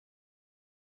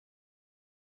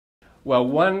Well,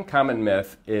 one common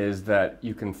myth is that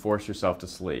you can force yourself to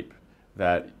sleep,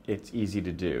 that it's easy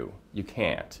to do. You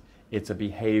can't. It's a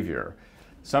behavior.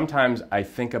 Sometimes I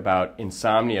think about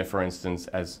insomnia, for instance,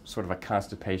 as sort of a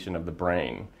constipation of the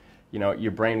brain. You know,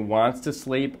 your brain wants to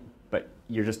sleep, but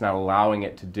you're just not allowing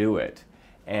it to do it.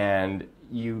 And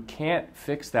you can't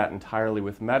fix that entirely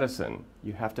with medicine.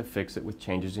 You have to fix it with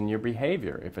changes in your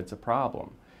behavior if it's a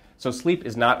problem. So sleep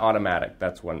is not automatic.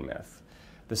 That's one myth.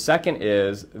 The second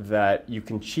is that you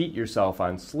can cheat yourself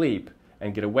on sleep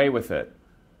and get away with it.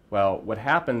 Well, what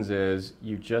happens is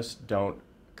you just don't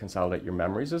consolidate your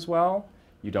memories as well,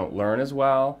 you don't learn as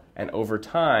well, and over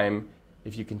time,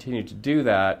 if you continue to do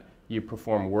that, you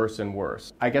perform worse and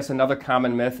worse. I guess another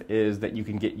common myth is that you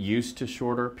can get used to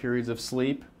shorter periods of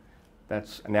sleep.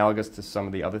 That's analogous to some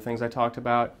of the other things I talked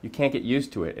about. You can't get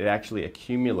used to it. It actually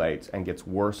accumulates and gets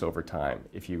worse over time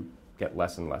if you get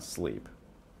less and less sleep.